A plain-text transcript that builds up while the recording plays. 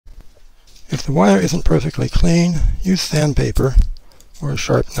If the wire isn't perfectly clean, use sandpaper or a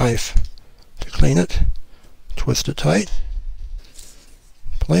sharp knife to clean it. Twist it tight.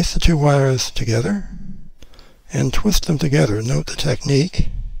 Place the two wires together and twist them together. Note the technique.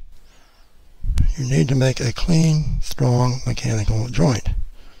 You need to make a clean, strong mechanical joint.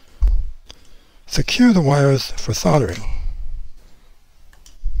 Secure the wires for soldering.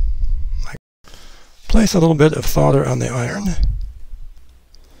 Place a little bit of solder on the iron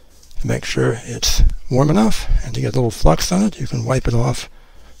to make sure it's warm enough, and to get a little flux on it, you can wipe it off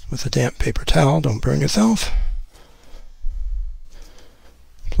with a damp paper towel. Don't burn yourself.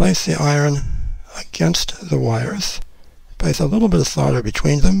 Place the iron against the wires. Place a little bit of solder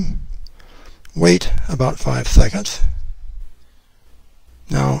between them. Wait about 5 seconds.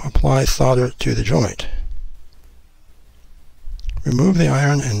 Now apply solder to the joint. Remove the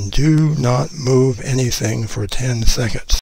iron and do not move anything for 10 seconds.